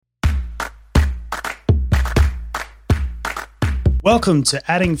Welcome to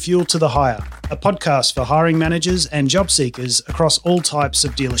Adding Fuel to the Hire, a podcast for hiring managers and job seekers across all types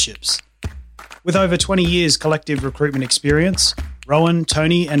of dealerships. With over 20 years collective recruitment experience, Rowan,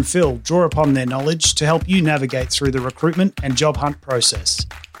 Tony and Phil draw upon their knowledge to help you navigate through the recruitment and job hunt process.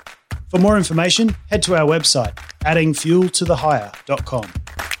 For more information, head to our website, addingfueltothehire.com.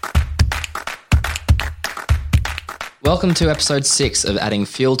 Welcome to episode 6 of Adding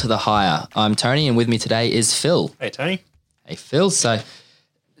Fuel to the Hire. I'm Tony and with me today is Phil. Hey, Tony. Hey, Phil. So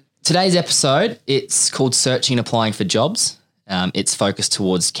today's episode, it's called Searching and Applying for Jobs. It's focused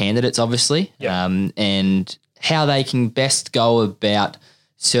towards candidates, obviously, and how they can best go about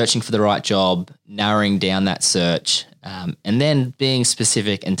searching for the right job, narrowing down that search, and then being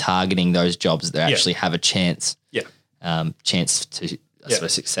specific and targeting those jobs that actually have a chance to, I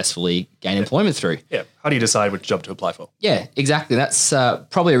suppose, successfully gain employment through. Yeah. How do you decide which job to apply for? Yeah, exactly. That's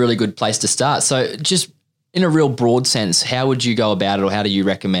probably a really good place to start. So just in a real broad sense, how would you go about it, or how do you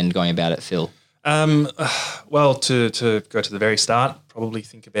recommend going about it, Phil? Well, to go to the very start, probably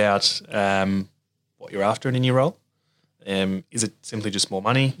think about what you're after in a new role. Is it simply just more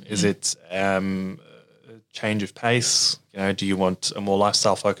money? Is it a change of pace? Do you want a more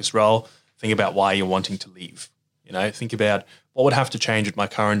lifestyle-focused role? Think about why you're wanting to leave. Think about what would have to change with my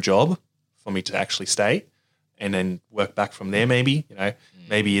current job for me to actually stay, and then work back from there. Maybe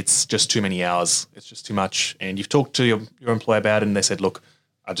maybe it's just too many hours. It's just too much, and you've talked to your employer about it, and they said, "Look,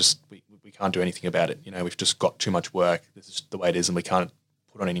 we can't do anything about it. We've just got too much work. This is the way it is, and we can't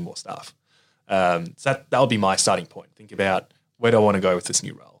put on any more staff." So that would be my starting point. Think about, where do I want to go with this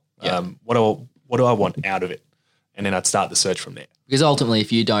new role? What do I want out of it? And then I'd start the search from there. Because ultimately,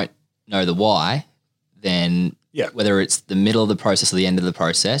 if you don't know the why, then whether it's the middle of the process or the end of the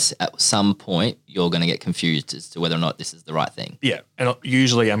process, at some point you're going to get confused as to whether or not this is the right thing. Yeah, and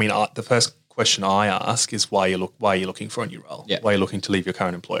usually, the first question I ask is why are you looking for a new role? Yeah. Why are you looking to leave your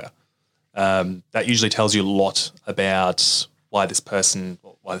current employer? That usually tells you a lot about why this person's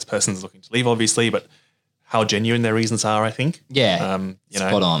looking to leave, obviously, but how genuine their reasons are, I think. Yeah,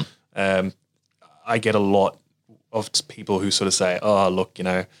 spot on. I get a lot of people who sort of say, "Oh, look,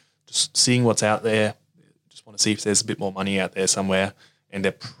 just seeing what's out there, just want to see if there's a bit more money out there somewhere," and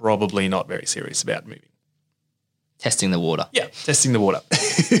they're probably not very serious about moving. Testing the water. Yeah, testing the water.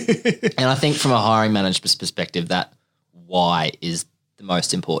 And I think from a hiring manager's perspective, that why is the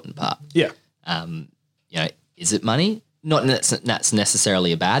most important part. Yeah. Is it money? Not that's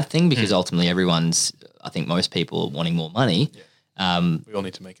necessarily a bad thing, because ultimately I think most people are wanting more money. Yeah. We all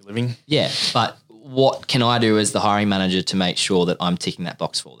need to make a living. Yeah, but what can I do as the hiring manager to make sure that I'm ticking that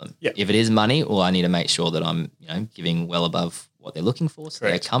box for them? Yeah. If it is money, well, I need to make sure that I'm, giving well above what they're looking for, so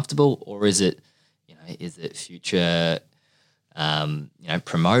Correct. they're comfortable. Or is it, is it future,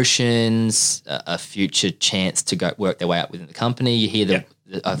 promotions, a future chance to go work their way up within the company? You hear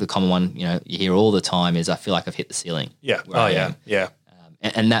the common one, you hear all the time is, I feel like I've hit the ceiling. Yeah. where I am. Yeah.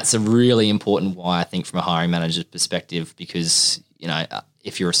 And that's a really important why, I think, from a hiring manager's perspective, because,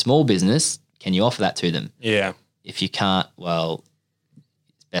 if you're a small business, can you offer that to them? Yeah. If you can't, well,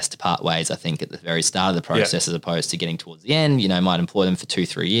 it's best to part ways, I think, at the very start of the process, as opposed to getting towards the end. Might employ them for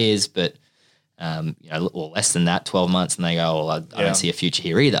 2-3 years, but, or less than that, 12 months, and they go, well, I don't see a future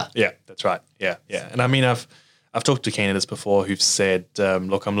here either. Yeah, that's right. Yeah. And I've talked to candidates before who've said,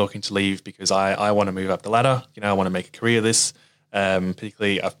 look, I'm looking to leave because I want to move up the ladder. I want to make a career of this.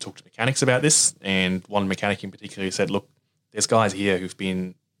 Particularly, I've talked to mechanics about this, and one mechanic in particular said, look, there's guys here who've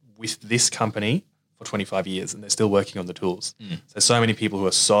been with this company for 25 years and they're still working on the tools. So many people who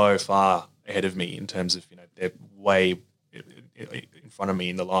are so far ahead of me in terms of, they're way in front of me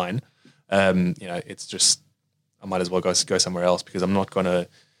in the line. It's just, I might as well go somewhere else, because I'm not going to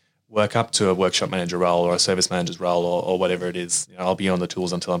work up to a workshop manager role or a service manager's role or whatever it is. I'll be on the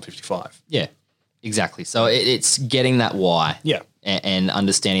tools until I'm 55. Yeah, exactly. So it's getting that why, and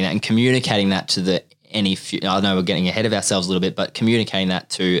understanding that and communicating that to I know we're getting ahead of ourselves a little bit, but communicating that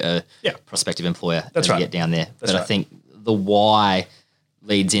to a prospective employer as you get down there. I think the why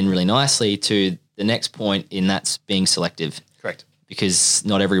leads in really nicely to the next point, in that's being selective. Correct. Because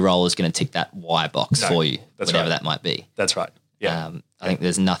not every role is going to tick that why box for you, whatever that might be. That's right. Yeah. I think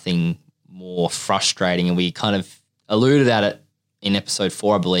there's nothing more frustrating, and we kind of alluded at it in episode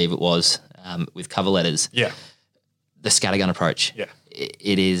 4, I believe it was, with cover letters. Yeah. The scattergun approach. Yeah.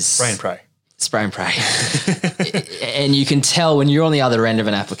 It is spray and pray. Spray and pray. And you can tell when you're on the other end of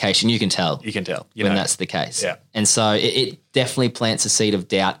an application, you can tell. You can tell. When that's the case. Yeah. And so it definitely plants a seed of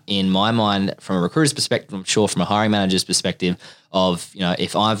doubt in my mind from a recruiter's perspective, I'm sure from a hiring manager's perspective, of,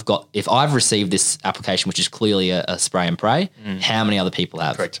 if I've received this application, which is clearly a spray and pray, how many other people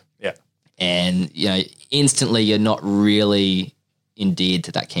have? Correct. Yeah. And, instantly you're not really endeared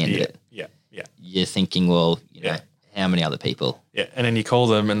to that candidate. Yeah. You're thinking, well, you know, how many other people? Yeah. And then you call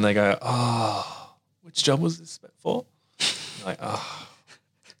them and they go, oh, which job was this for? You're like, oh.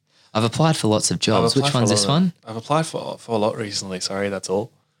 I've applied for lots of jobs. Which one's this one? I've applied for a lot recently. Sorry, that's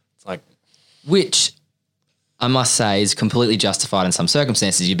all. It's like, which I must say is completely justified in some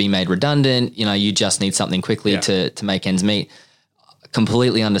circumstances. You've been made redundant. You know, you just need something quickly to make ends meet.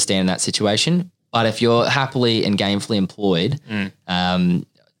 Completely understand that situation. But if you're happily and gainfully employed,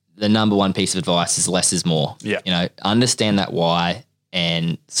 the number one piece of advice is less is more. Yeah. You know, understand that why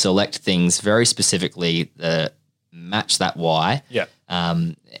and select things very specifically that match that why. Yeah.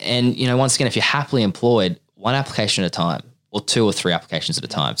 And, you know, once again, if you're happily employed, one application at a time or 2 or 3 applications at a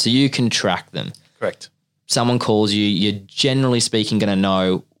time, so you can track them. Correct. Someone calls you, you're generally speaking going to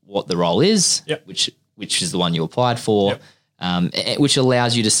know what the role is, which is the one you applied for, which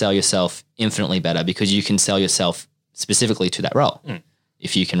allows you to sell yourself infinitely better because you can sell yourself specifically to that role.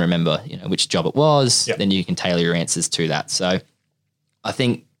 If you can remember, you know, which job it was, then you can tailor your answers to that. So I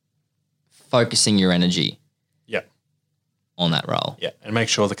think focusing your energy on that role. Yeah, and make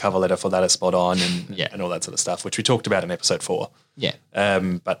sure the cover letter for that is spot on and all that sort of stuff, which we talked about in episode 4. Yeah.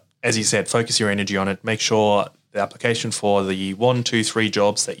 But as you said, focus your energy on it. Make sure the application for the 1, 2, 3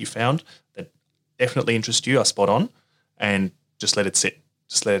 jobs that you found that definitely interest you are spot on, and just let it sit.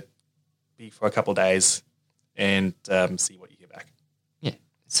 Just let it be for a couple of days and see what you hear back. Yeah.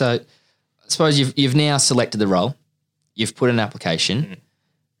 So I suppose you've now selected the role. You've put an application.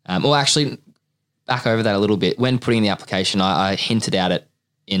 Or actually, back over that a little bit. When putting the application, I hinted at it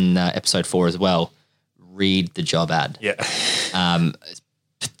in episode 4 as well. Read the job ad. Yeah.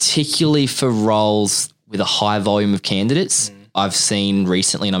 Particularly for roles with a high volume of candidates. I've seen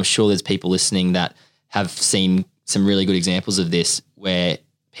recently, and I'm sure there's people listening that have seen some really good examples of this, where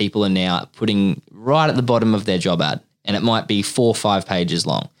people are now putting right at the bottom of their job ad, and it might be 4 or 5 pages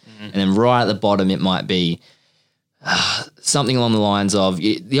long. And then right at the bottom, it might be something along the lines of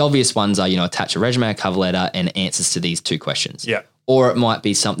the obvious ones are, you know, attach a resume, a cover letter, and answers to these 2 questions. Yeah. Or it might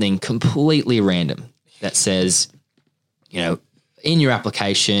be something completely random that says, you know, in your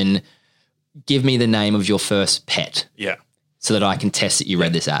application, give me the name of your first pet. Yeah. So that I can test that you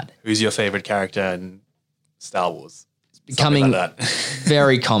read this ad. Who's your favorite character in Star Wars? Becoming like that.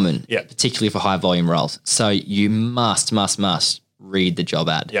 very common, Yeah. particularly for high volume roles. So you must read the job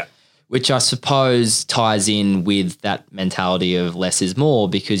ad. Yeah. Which I suppose ties in with that mentality of less is more,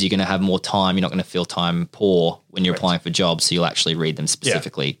 because you're going to have more time. You're not going to feel time poor when you're applying for jobs. So you'll actually read them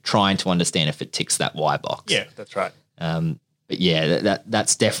specifically, trying to understand if it ticks that why box. Yeah, that's right. But yeah,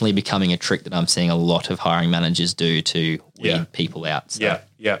 that's definitely becoming a trick that I'm seeing a lot of hiring managers do to weed people out. So,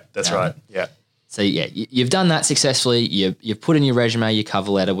 that's right. Yeah. So yeah, you've done that successfully. You've put in your resume, your cover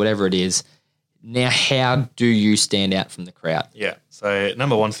letter, whatever it is. Now, how do you stand out from the crowd? Yeah. So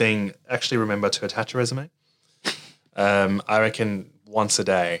number one thing, actually remember to attach a resume. I reckon once a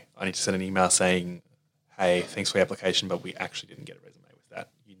day I need to send an email saying, hey, thanks for your application, but we actually didn't get a resume with that.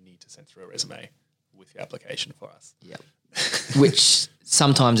 You need to send through a resume with your application for us. Yeah. Which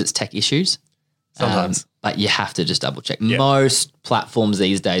sometimes it's tech issues. Sometimes. But you have to just double check. Yeah. Most platforms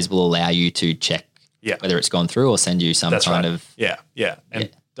these days will allow you to check whether it's gone through or send you some kind of... Yeah. And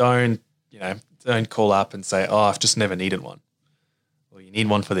don't call up and say, oh, I've just never needed one. Well, you need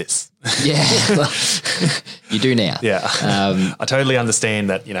one for this. Yeah. You do now. Yeah. I totally understand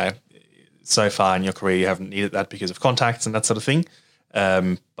that, you know, so far in your career you haven't needed that because of contacts and that sort of thing.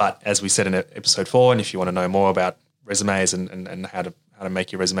 But as we said in episode 4, and if you want to know more about resumes and how to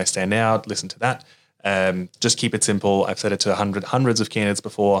make your resume stand out, listen to that. Just keep it simple. I've said it to hundreds of candidates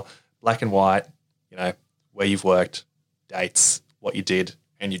before, black and white, you know, where you've worked, dates, what you did,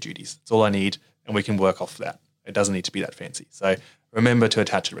 and your duties. That's all I need, and we can work off that. It doesn't need to be that fancy. So remember to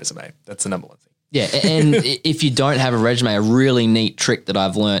attach a resume. That's the number one thing. Yeah, and if you don't have a resume, a really neat trick that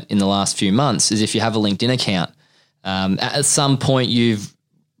I've learnt in the last few months is if you have a LinkedIn account, at some point you've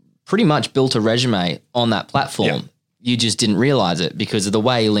pretty much built a resume on that platform. Yeah. You just didn't realize it because of the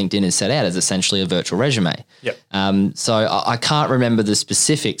way LinkedIn is set out as essentially a virtual resume. Yep. So I can't remember the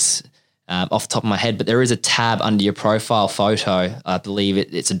specifics off the top of my head, but there is a tab under your profile photo. I believe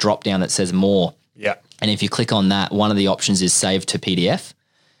it's a drop down that says more. Yeah. And if you click on that, one of the options is save to PDF,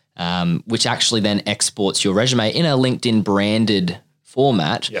 which actually then exports your resume in a LinkedIn branded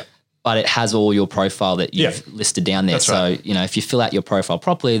format. Yeah. But it has all your profile that you've listed down there. That's so, right. you know, if you fill out your profile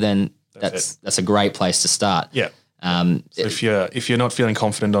properly, then that's a great place to start. Yeah. So if you're not feeling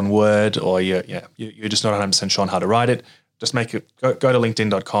confident on Word, or you're just not 100% sure on how to write it, just go to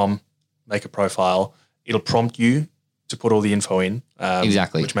linkedin.com, make a profile. It'll prompt you to put all the info in.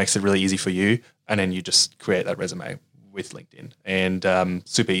 Exactly. Which makes it really easy for you. And then you just create that resume with LinkedIn, and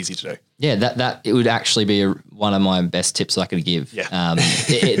super easy to do. Yeah, that it would actually be one of my best tips I could give. Yeah.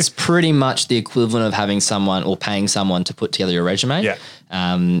 It's pretty much the equivalent of having someone or paying someone to put together your resume. Yeah.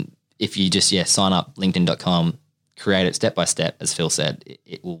 If you just sign up LinkedIn.com, create it step by step, as Phil said,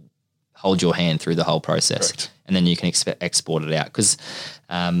 it will hold your hand through the whole process. Correct. And then you can export it out. Because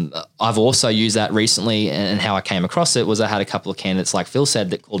I've also used that recently, and how I came across it was I had a couple of candidates, like Phil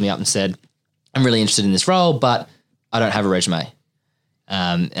said, that called me up and said, I'm really interested in this role, but I don't have a resume.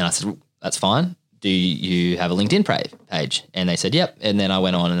 And I said, well, that's fine. Do you have a LinkedIn page? And they said, yep. And then I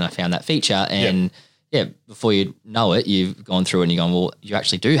went on and I found that feature, and before you know it, you've gone through and you're going, well, you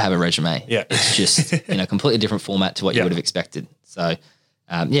actually do have a resume. Yeah. It's just in a completely different format to what you would have expected. So,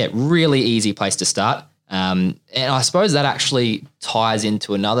 really easy place to start. And I suppose that actually ties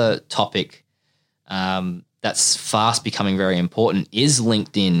into another topic that's fast becoming very important, is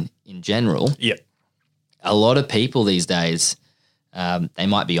LinkedIn in general. Yeah. A lot of people these days, they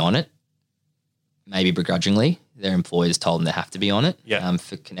might be on it, maybe begrudgingly. Their employers told them they have to be on it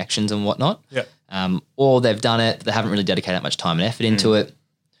for connections and whatnot. Yeah. Or they've done it, they haven't really dedicated that much time and effort into it.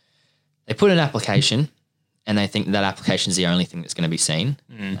 They put an application and they think that application is the only thing that's going to be seen.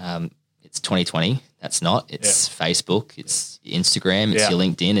 It's 2020. That's not. It's Facebook. It's Instagram. It's your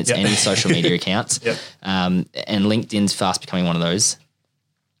LinkedIn. It's any social media accounts. And LinkedIn's fast becoming one of those.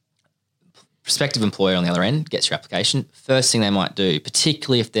 Prospective employer on the other end gets your application. First thing they might do,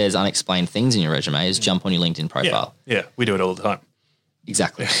 particularly if there's unexplained things in your resume, is jump on your LinkedIn profile. Yeah, we do it all the time.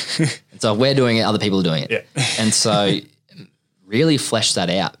 Exactly. And so if we're doing it, other people are doing it. Yeah. And so really flesh that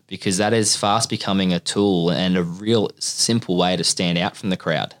out, because that is fast becoming a tool and a real simple way to stand out from the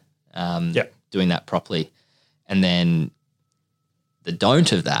crowd. Doing that properly. And then the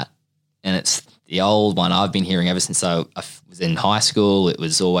don't of that, and it's the old one I've been hearing ever since I was in high school. It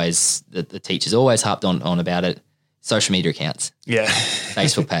was always, the teachers always harped on about it, social media accounts. Yeah.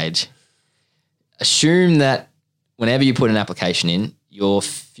 Facebook page. Assume that whenever you put an application in, your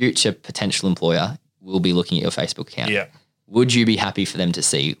future potential employer will be looking at your Facebook account. Yeah. Would you be happy for them to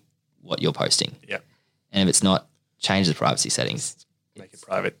see what you're posting? Yeah. And if it's not, change the privacy settings. Make it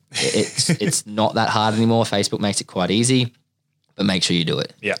private. It's not that hard anymore. Facebook makes it quite easy, but make sure you do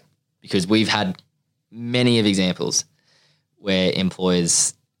it. Yeah. Because we've had many of examples where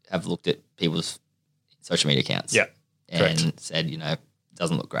employers have looked at people's social media accounts and said,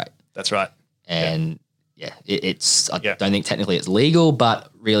 doesn't look great. That's right. And I don't think technically it's legal,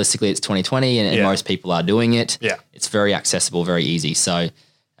 but realistically it's 2020 and most people are doing it. Yeah. It's very accessible, very easy. So,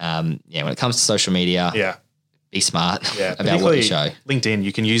 when it comes to social media, be smart about what you show. LinkedIn,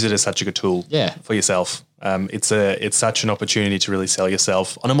 you can use it as such a good tool for yourself. It's such an opportunity to really sell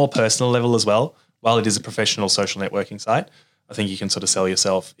yourself on a more personal level as well. While it is a professional social networking site, I think you can sort of sell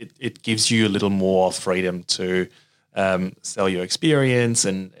yourself. It gives you a little more freedom to sell your experience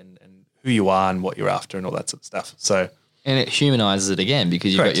and who you are and what you're after and all that sort of stuff. So, and it humanizes it again,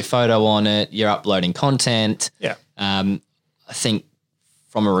 because you've got your photo on it, you're uploading content. Yeah. I think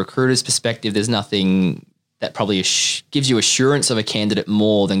from a recruiter's perspective, there's nothing that probably gives you assurance of a candidate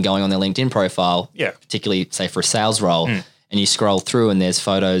more than going on their LinkedIn profile, particularly say for a sales role, and you scroll through and there's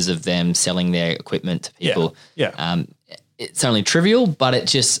photos of them selling their equipment to people. It's only trivial, but it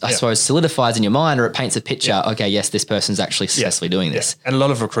just, I suppose, solidifies in your mind, or it paints a picture, okay, yes, this person's actually successfully doing this. And a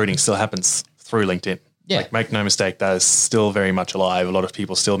lot of recruiting still happens through LinkedIn. Yeah. Like, make no mistake, that is still very much alive. A lot of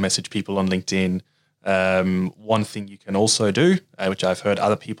people still message people on LinkedIn. One thing you can also do, which I've heard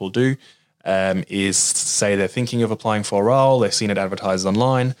other people do, is say they're thinking of applying for a role, they've seen it advertised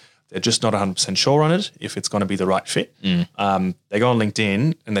online, they're just not 100% sure on it, if it's going to be the right fit. They go on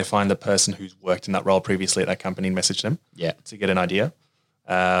LinkedIn and they find the person who's worked in that role previously at that company and message them to get an idea.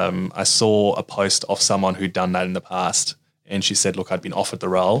 I saw a post of someone who'd done that in the past, and she said, look, I'd been offered the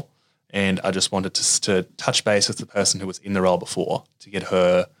role and I just wanted to touch base with the person who was in the role before to get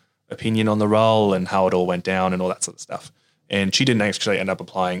her opinion on the role and how it all went down and all that sort of stuff. And she didn't actually end up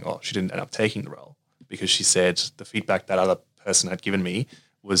applying, or she didn't end up taking the role, because she said the feedback that other person had given me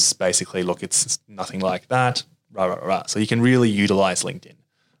was basically, look, it's nothing like that, rah, rah, rah. So you can really utilize LinkedIn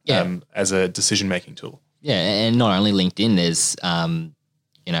as a decision-making tool. Yeah, and not only LinkedIn, there's,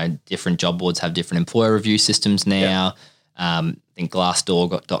 different job boards have different employer review systems now. I think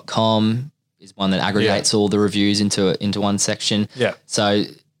Glassdoor.com is one that aggregates all the reviews into one section. Yeah. So,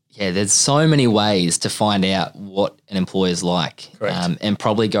 there's so many ways to find out what an employer's like. Correct. And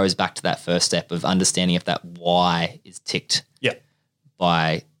probably goes back to that first step of understanding if that why is ticked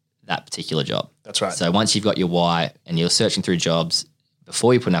by that particular job. That's right. So once you've got your why and you're searching through jobs,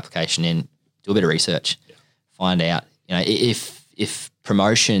 before you put an application in, do a bit of research. Find out, if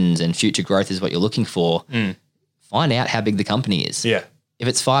promotions and future growth is what you're looking for, find out how big the company is. Yeah. If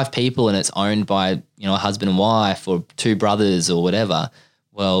it's 5 people and it's owned by, a husband and wife or 2 brothers or whatever,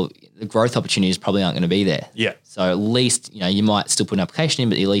 well, the growth opportunities probably aren't going to be there. Yeah. So at least, you might still put an application in,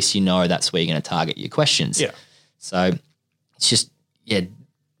 but at least that's where you're going to target your questions. Yeah. So it's just,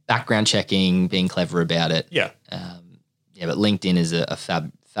 background checking, being clever about it. Yeah. But LinkedIn is a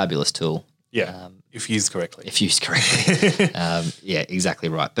fabulous tool. Yeah. If used correctly. If used correctly. Exactly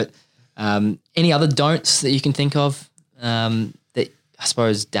right. But any other don'ts that you can think of that I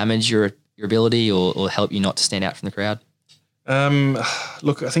suppose damage your ability or help you not to stand out from the crowd?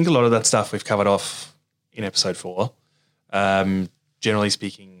 Look, I think a lot of that stuff we've covered off in episode 4. Generally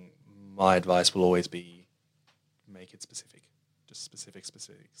speaking, my advice will always be make it specific. Just specific.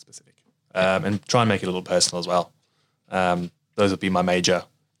 And try and make it a little personal as well. Those would be my major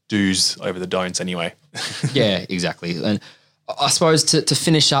do's over the don'ts anyway. Yeah, exactly. And I suppose to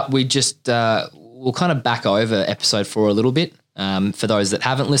finish up, we just we'll kind of back over episode 4 a little bit. For those that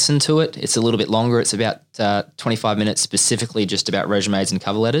haven't listened to it, it's a little bit longer. It's about 25 minutes specifically just about resumes and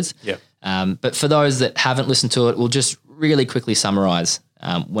cover letters. Yeah. But for those that haven't listened to it, we'll just really quickly summarize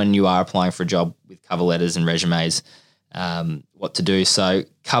when you are applying for a job with cover letters and resumes, what to do. So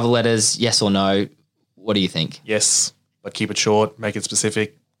cover letters, yes or no, what do you think? Yes, but keep it short, make it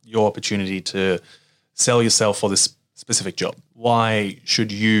specific. Your opportunity to sell yourself for this specific job. Why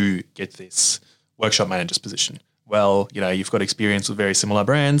should you get this workshop manager's position? Well, you've got experience with very similar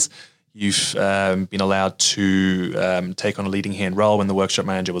brands. You've been allowed to take on a leading hand role when the workshop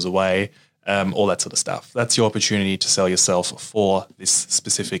manager was away, all that sort of stuff. That's your opportunity to sell yourself for this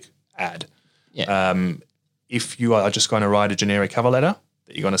specific ad. Yeah. If you are just going to write a generic cover letter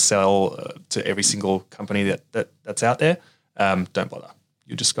that you're going to sell to every single company that's out there, don't bother.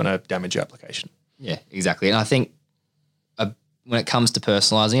 You're just going to damage your application. Yeah, exactly. And I think when it comes to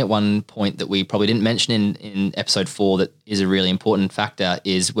personalizing it, one point that we probably didn't mention in episode 4 that is a really important factor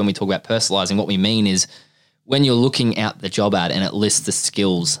is when we talk about personalizing, what we mean is when you're looking at the job ad and it lists the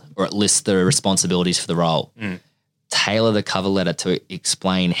skills or it lists the responsibilities for the role, tailor the cover letter to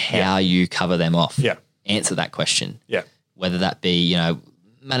explain how you cover them off. Yeah. Answer that question. Yeah. Whether that be,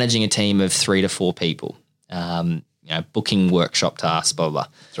 managing a team of 3 to 4 people, booking workshop tasks, blah, blah,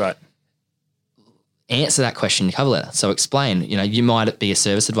 blah. That's right. Answer that question in your cover letter. So explain, you might be a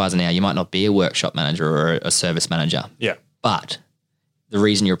service advisor now. You might not be a workshop manager or a service manager. Yeah. But the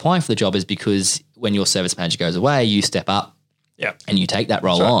reason you're applying for the job is because when your service manager goes away, you step up and you take that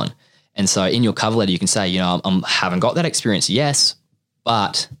role on. And so in your cover letter, you can say, I haven't got that experience, yes,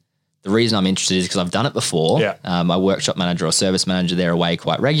 but the reason I'm interested is because I've done it before. Yeah. My workshop manager or service manager, they're away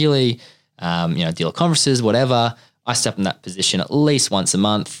quite regularly, dealer conferences, whatever. I step in that position at least once a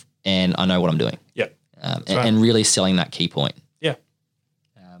month and I know what I'm doing. Yeah. And really selling that key point. Yeah.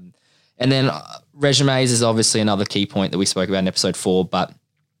 And then resumes is obviously another key point that we spoke about in episode 4, but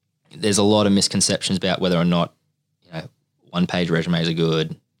there's a lot of misconceptions about whether or not, 1-page resumes are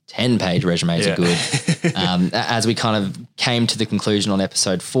good, 10-page resumes are good. As we kind of came to the conclusion on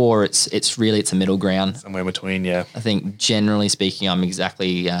episode 4, it's a middle ground. Somewhere between, yeah. I think generally speaking, I'm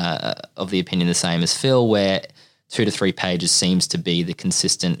exactly of the opinion the same as Phil, where 2 to 3 pages seems to be the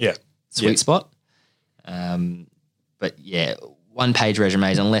consistent sweet spot. But 1-page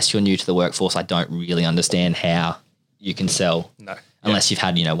resumes, unless you're new to the workforce, I don't really understand how you can sell. No. Unless you've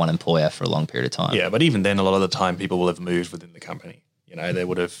had, one employer for a long period of time. Yeah, but even then, a lot of the time people will have moved within the company. They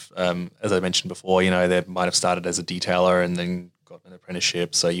would have, as I mentioned before, they might have started as a detailer and then got an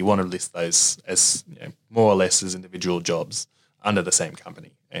apprenticeship. So you want to list those as more or less as individual jobs under the same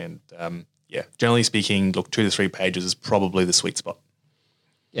company. And generally speaking, look, 2 to 3 pages is probably the sweet spot.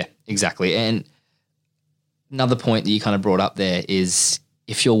 Yeah, exactly. And another point that you kind of brought up there is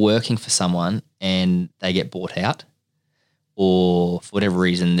if you're working for someone and they get bought out or for whatever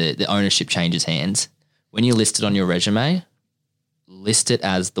reason the ownership changes hands, when you list it on your resume, list it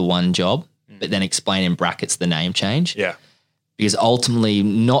as the one job, but then explain in brackets the name change. Yeah. Because ultimately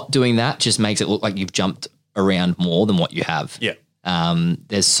not doing that just makes it look like you've jumped around more than what you have. Yeah.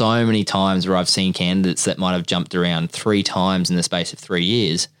 There's so many times where I've seen candidates that might have jumped around 3 times in the space of 3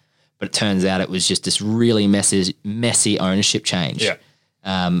 years, but it turns out it was just this really messy ownership change. Yeah.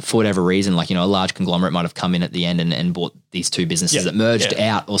 For whatever reason, like, a large conglomerate might have come in at the end and bought these 2 businesses that merged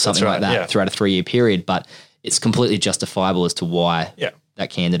out or something like that throughout a 3-year period. But it's completely justifiable as to why that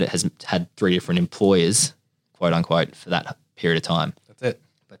candidate has had 3 different employers, quote unquote, for that period of time. That's it.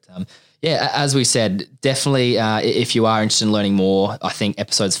 But as we said, definitely if you are interested in learning more, I think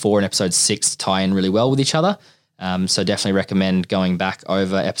episodes 4 and episode 6 tie in really well with each other. So definitely recommend going back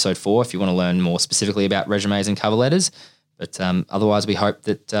over episode 4 if you want to learn more specifically about resumes and cover letters. But otherwise, we hope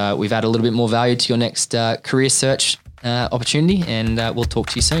that we've added a little bit more value to your next career search opportunity, and we'll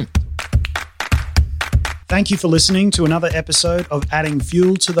talk to you soon. Thank you for listening to another episode of Adding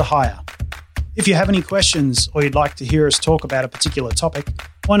Fuel to the Hire. If you have any questions or you'd like to hear us talk about a particular topic,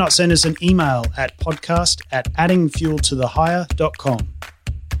 why not send us an email at podcast@addingfueltothehire.com.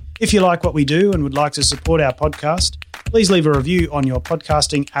 If you like what we do and would like to support our podcast, please leave a review on your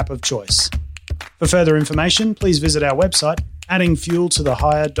podcasting app of choice. For further information, please visit our website,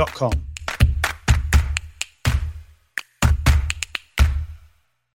 addingfueltothehire.com.